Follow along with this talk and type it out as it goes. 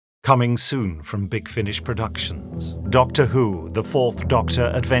Coming soon from Big Finish Productions. Doctor Who, The Fourth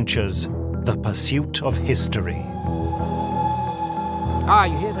Doctor Adventures, The Pursuit of History. Ah,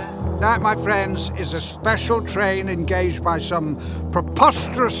 you hear that? That, my friends, is a special train engaged by some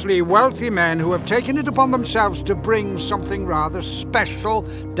preposterously wealthy men who have taken it upon themselves to bring something rather special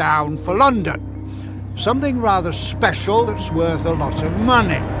down for London. Something rather special that's worth a lot of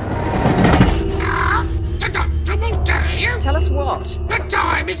money. The doctor will tell you. Tell us what? The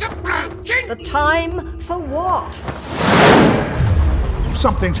time is approaching. The time for what?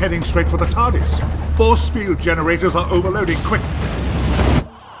 Something's heading straight for the TARDIS. Force field generators are overloading. Quick!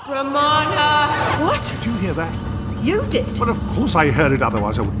 Romana! What? Did you hear that? You did? Well, of course I heard it,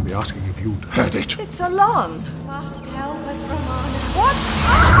 otherwise I wouldn't be asking if you'd heard it. It's Laan. Must help us, Romana. What?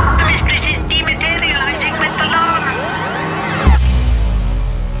 The mistress is dematerializing with the Laan.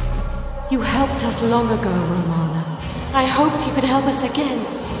 You helped us long ago, Romana. I hoped you could help us again.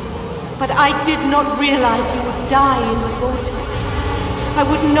 But I did not realize you would die in the Vortex. I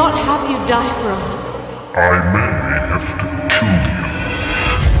would not have you die for us. I may have to kill you.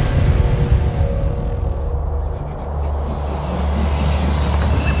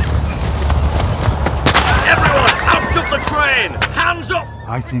 The train! Hands up!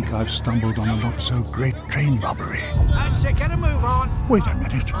 I think I've stumbled on a not-so-great train robbery. That's it, get a move on. Wait a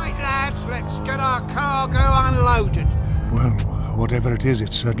minute. Right, lads, let's get our cargo unloaded. Well, whatever it is,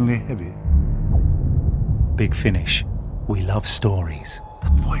 it's certainly heavy. Big Finish. We love stories.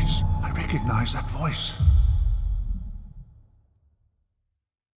 That voice. I recognize that voice.